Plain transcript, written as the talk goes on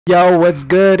Yo, what's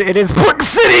good? It is Brook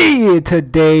City!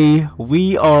 Today,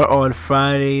 we are on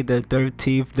Friday the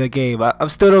 13th, the game. I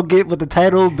still don't get what the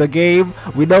title, the game.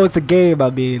 We know it's a game, I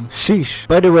mean, sheesh.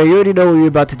 But anyway, you already know what we're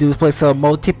about to do is play some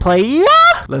multiplayer.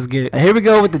 Let's get it. And here we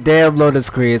go with the damn loading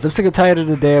screens. I'm sick and tired of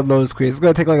the damn loading screens. It's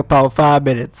gonna take like about 5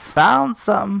 minutes. Found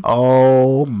something.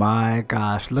 Oh my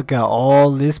gosh, look at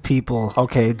all these people.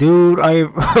 Okay, dude,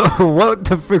 what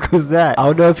the frick was that? I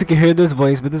don't know if you can hear this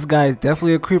voice, but this guy is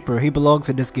definitely a creeper. He belongs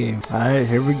in this game. Alright,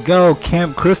 here we go.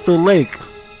 Camp Crystal Lake.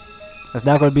 That's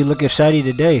not gonna be looking shiny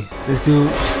today. This dude,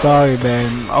 sorry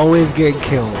man, always getting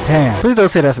killed. Damn. Please don't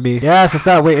say that's me. Yes, it's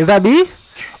not. Wait, is that me?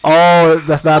 Oh,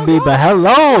 that's not me, but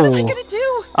hello. What am I gonna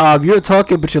do? You're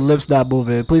talking, but your lips not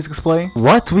moving. Please explain.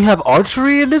 What? We have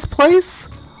archery in this place?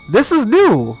 This is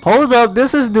new. Hold up,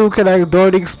 this is new. Can I door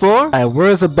and explore? Alright, where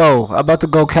is a bow? I'm about to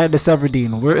go Katniss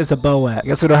Everdeen. Where is a bow at? I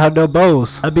guess we don't have no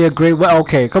bows. That'd be a great way.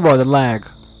 Okay, come on, the lag.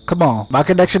 Come on, my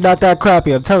connection not that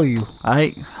crappy, I'm telling you.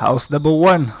 Alright, house number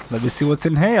 1. Let me see what's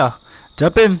in here.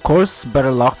 Jump in. Of course,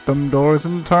 better lock them doors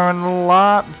and turn the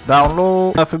lights down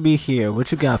low. Not for me here. What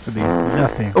you got for me?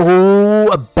 Nothing. Oh,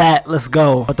 a bat. Let's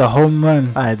go. With the home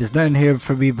run. Alright, there's nothing here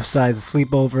for me besides a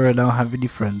sleepover and I don't have any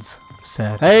friends.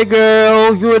 Sad. Hey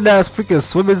girl, you in that freaking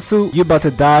swimming suit? You about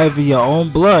to dive in your own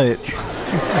blood.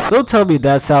 Don't tell me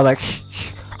that sound like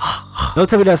don't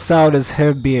tell me that sound is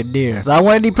him being near. I don't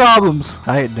want any problems.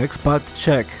 Alright, next spot to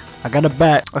check. I got a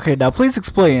bat. Okay, now please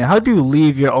explain. How do you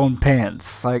leave your own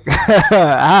pants? Like,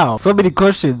 how? So many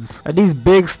questions. And these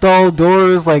big stall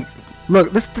doors, like,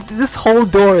 look, this whole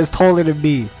door is taller than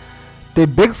me. The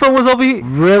Bigfoot was over here?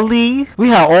 Really? We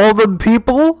had all them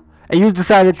people? And you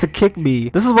decided to kick me.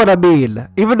 This is what I mean.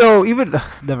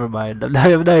 Never mind. I'm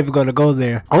not even gonna go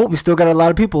there. Oh, we still got a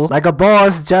lot of people. Like a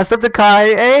boss, just up the kai.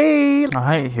 Hey!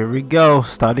 Alright, here we go.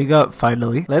 Starting up,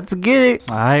 finally. Let's get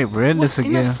it. Alright, we're in this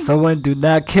again. Someone do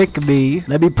not kick me.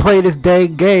 Let me play this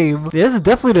dang game. This is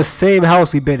definitely the same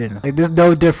house we've been in. Like, there's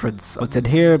no difference. What's in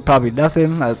here? Probably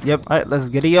nothing. Yep. Alright, let's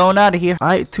get it on out of here.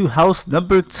 Alright, to house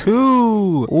number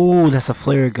 2. Ooh, that's a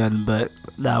flare gun, but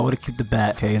nah, I want to keep the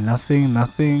bat. Okay,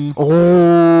 nothing.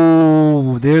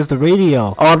 Oh, there's the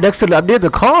radio. Oh, I'm near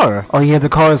the car. Oh yeah, the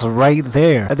car is right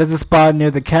there. It doesn't spawn near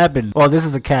the cabin. Well, this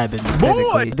is a cabin.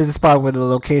 Technically. It doesn't spawn where the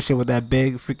location where that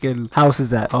big freaking house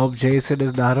is at. Hope Jason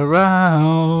is not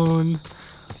around.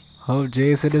 Hope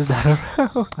Jason is not around.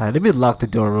 Alright, let me lock the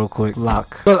door real quick.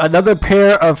 Lock. Look, another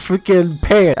pair of freaking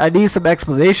pants. I need some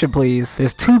explanation, please.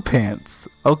 There's 2 pants.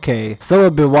 Okay.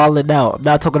 Someone been wilding out. I'm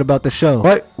not talking about the show.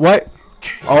 What?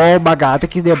 Oh my god, I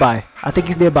think he's nearby.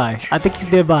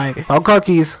 Oh, car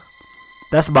keys.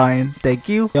 That's mine. Thank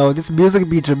you. Yo, this music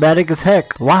be dramatic as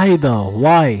heck. Why though?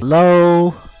 Why?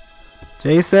 Hello?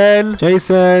 Jason? I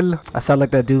sound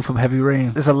like that dude from Heavy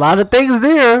Rain. There's a lot of things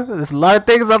there. There's a lot of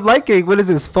things I'm liking. What is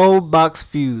this? Phone box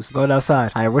fuse. Going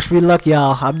outside. Alright, wish me luck,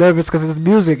 y'all. I'm nervous because it's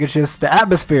music. It's just the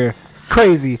atmosphere. It's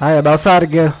crazy. I am outside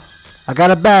again. I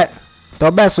got a bat.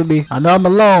 Don't mess with me. I know I'm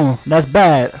alone. That's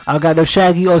bad. I got no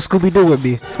Shaggy or Scooby-Doo with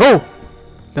me. Oh!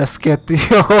 That scared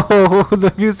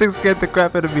the music scared the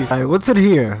crap out of me. Alright, what's in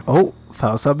here? Oh,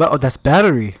 found something. Oh, that's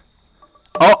battery.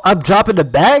 Oh, I'm dropping the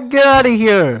bag. Get out of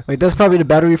here. Wait, that's probably the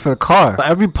battery for the car.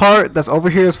 Every part that's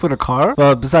over here is for the car?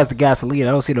 Well, besides the gasoline.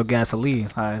 I don't see no gasoline.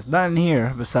 Alright, there's nothing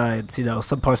here besides,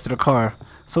 some parts of the car.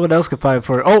 Someone else can fight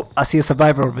for it. Oh, I see a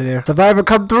survivor over there. Survivor,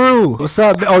 come through. What's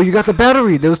up? Oh, you got the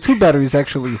battery. There was 2 batteries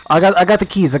actually. I got the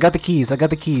keys.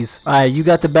 Alright, you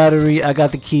got the battery. I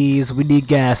got the keys. We need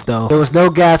gas though. There was no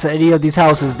gas at any of these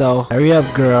houses though. Hurry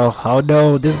up, girl. Oh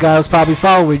no, this guy was probably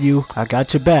following you. I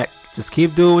got your back. Just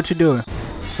keep doing what you're doing.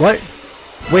 What?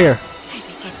 Where? I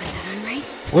think I put that on right.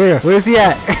 Where? Where's he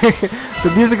at? The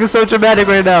music is so dramatic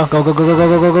right now. Go.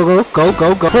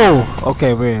 Oh,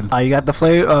 okay, we're in. You got the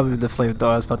flamethrower,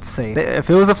 I was about to say. If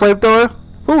it was a flamethrower,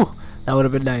 whew, that would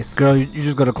have been nice. Girl, you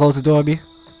just gonna close the door on me?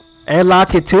 And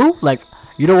lock it too? Like,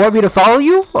 you don't want me to follow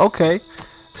you? Okay.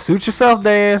 Suit yourself,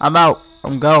 Dan. I'm out.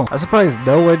 I'm gone. I'm surprised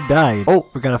no one died. Oh,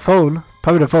 we got a phone.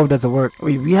 Probably the phone doesn't work.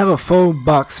 Wait, we have a phone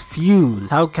box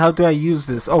fuse. How do I use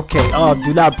this? Okay,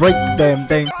 do not break the damn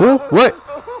thing. Oh, what?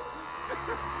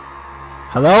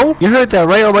 Hello? You heard that,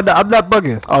 right? I'm not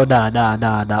bugging. Oh, nah.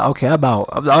 Okay, I'm out.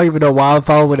 I don't even know why I'm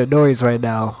following the noise right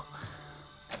now.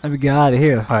 Let me get out of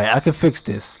here. Alright, I can fix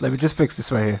this. Let me just fix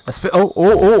this right here. Let's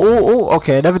oh.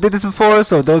 Okay, I never did this before,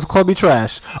 so don't call me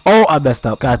trash. Oh, I messed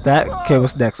up. Got that. Okay,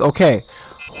 what's next? Okay.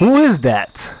 Who is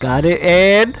that? Got it,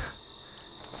 and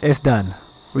it's done.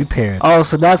 Repaired. Oh,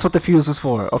 so that's what the fuse was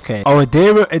for. Okay. Oh, it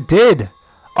did.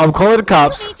 I'm calling the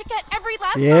cops.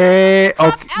 Yeah.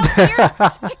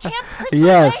 Okay.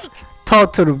 Yes.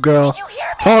 Talk to them, girl.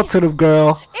 Talk to them,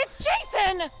 girl. It's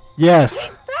Jason. Yes.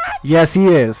 He's Yes, he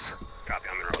is.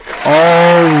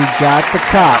 Oh, we got the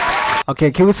cops. Okay,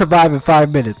 can we survive in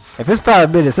 5 minutes? If it's 5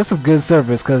 minutes, that's some good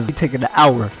service because he's taking an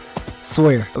hour.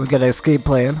 Swear. We got an escape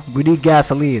plan. We need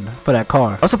gasoline for that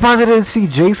car. I'm surprised I didn't see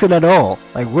Jason at all.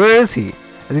 Like, where is he?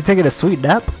 Is he taking a sweet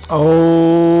nap?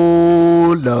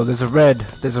 Oh no, there's a red.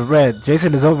 There's a red.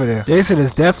 Jason is over there. Jason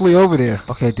is definitely over there.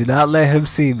 Okay, do not let him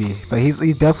see me. But he's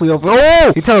definitely over.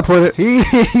 Oh! He teleported.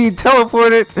 He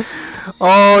teleported.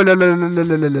 Oh no.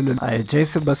 Alright,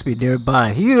 Jason must be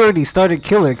nearby. He already started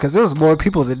killing because there was more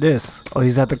people than this. Oh,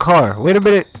 he's at the car. Wait a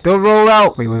minute. Don't roll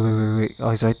out. Wait. Oh,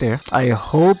 he's right there. I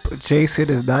hope Jason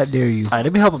is not near you. Alright,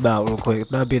 let me help him out real quick.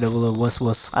 Not being a little wuss.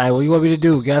 Alright, what you want me to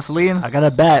do? Gasoline? I got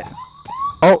a bat.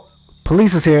 Oh,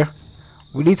 police is here.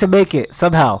 We need to make it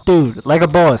somehow. Dude, like a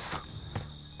boss.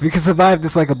 We can survive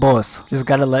this like a boss. Just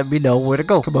gotta let me know where to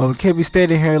go. Come on, we can't be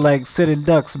standing here like sitting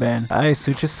ducks, man. Alright,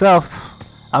 suit yourself.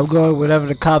 I'm going wherever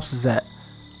the cops is at.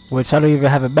 Which I don't even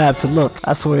have a map to look.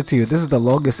 I swear to you, this is the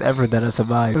longest ever that I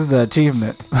survived. This is the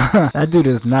achievement. That dude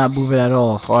is not moving at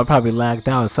all. Or I probably lagged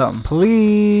out or something.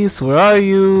 Police, where are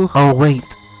you? Oh,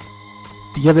 wait.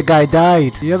 The other guy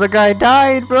died. The other guy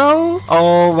died, bro.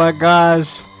 Oh my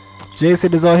gosh.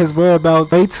 Jason is on his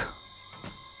whereabouts.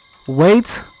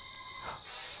 Wait.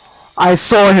 I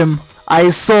saw him.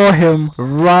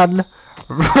 Run.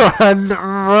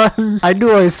 I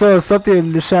knew I saw something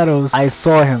in the shadows. I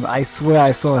saw him. I swear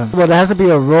I saw him. Well, there has to be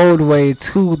a roadway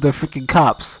to the freaking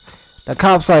cops. The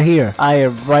cops are here. I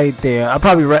am right there. I'm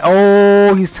probably right.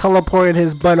 Oh, he's teleporting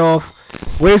his butt off.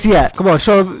 Where's he at? Come on,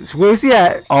 show him. Where's he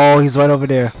at? Oh, he's right over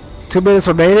there. 2 minutes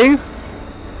remaining.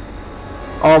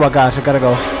 Oh my gosh, I gotta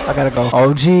go.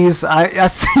 Oh jeez, I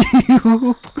see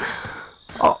you.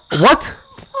 Oh, what?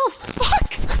 Oh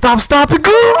fuck! Stop it,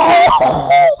 girl!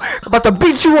 Oh, I'm about to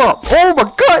beat you up. Oh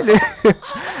my god!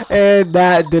 And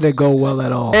that didn't go well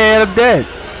at all. And I'm dead.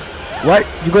 What?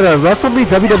 You gonna wrestle me?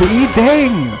 WWE?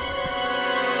 Dang!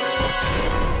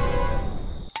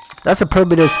 That's a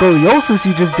permanent scoliosis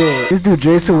you just did. This dude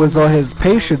Jason was on his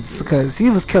patience because he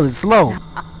was killing slow.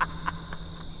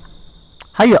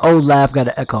 How your old laugh got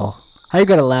an echo? How you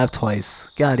gotta laugh twice?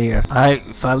 Get out of here.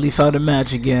 Alright, finally found a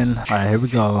match again. Alright, here we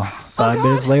go. 5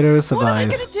 minutes later, survive. What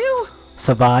am I gonna do?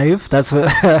 Survive? That's what.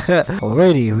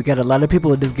 Alrighty, we got a lot of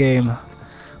people in this game.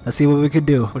 Let's see what we can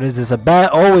do. What is this? A bat?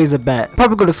 Always a bat.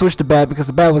 Probably gonna switch the bat because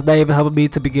the bat was not even helping me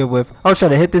to begin with. I was trying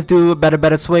to hit this dude,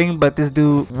 better swing, but this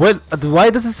dude. What?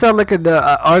 Why does it sound like an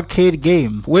arcade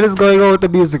game? What is going on with the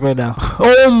music right now?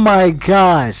 Oh my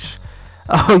gosh.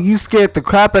 Oh, you scared the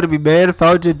crap out of me, man.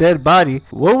 Found your dead body.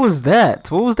 What was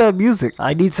that? What was that music?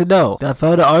 I need to know. I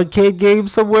found an arcade game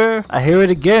somewhere. I hear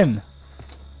it again.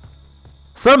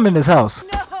 Something in this house.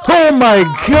 No. Oh my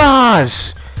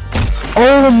gosh.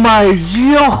 Oh my,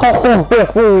 yo.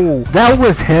 That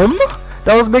was him?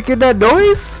 That was making that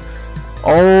noise?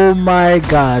 Oh my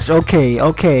gosh.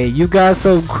 Okay. You got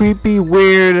some creepy,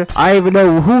 weird. I don't even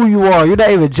know who you are. You're not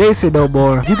even Jason no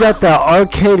more. You got that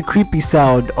arcade creepy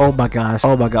sound. Oh my gosh.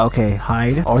 Okay,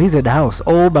 hide. Oh, he's in the house.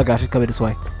 Oh my gosh, he's coming this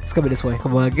way.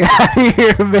 Come on, get out of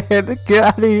here, man. Get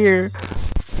out of here.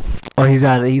 Oh, he's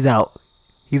out.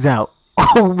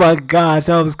 Oh my gosh,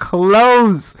 that was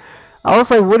close. I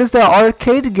was like, what is that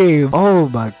arcade game? Oh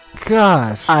my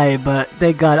gosh. But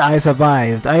thank God I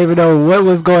survived. I didn't even know what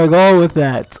was going on with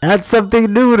that. That's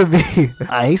something new to me.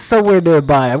 He's somewhere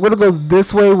nearby. I'm gonna go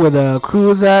this way where the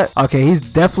crew is at. Okay, he's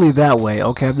definitely that way.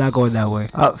 Okay, I'm not going that way.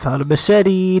 Oh, found a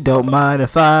machete. Don't mind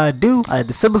if I do. Alright,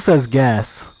 the symbol says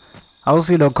gas. I don't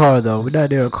see no car though. We're not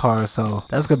near a car, so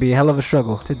that's gonna be a hell of a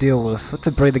struggle to deal with.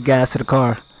 To bring the gas to the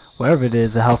car. Wherever it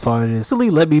is and how far it is.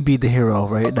 Really, let me be the hero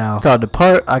right now. Found the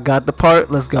part. I got the part.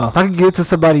 Let's go. If I can get to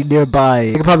somebody nearby,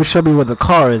 they can probably show me where the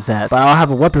car is at. But I don't have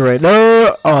a weapon right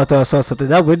now. Oh, I thought I saw something.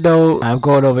 That window. I'm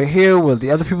going over here where the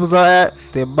other people's are at.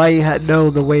 They might know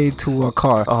the way to a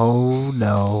car. Oh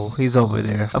no. He's over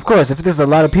there. Of course, if there's a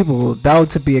lot of people,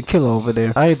 bound to be a killer over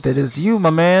there. Alright, that is you,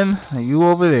 my man. You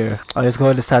over there. Oh, let's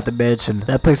go inside the mansion.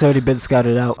 That place already been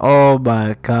scouted out. Oh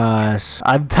my gosh.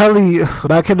 I'm telling you,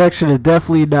 my connection is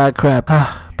definitely not crap.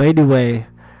 But anyway,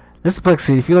 this is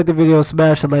Plexi. If you like the video,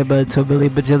 smash the like button to a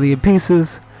million bajillion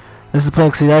pieces. This is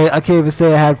Plexi. I can't even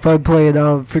say I had fun playing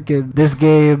freaking this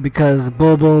game because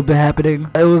boom been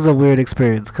happening. It was a weird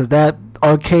experience because that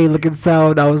arcade looking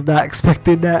sound, I was not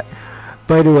expecting that.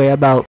 But anyway, I'm out.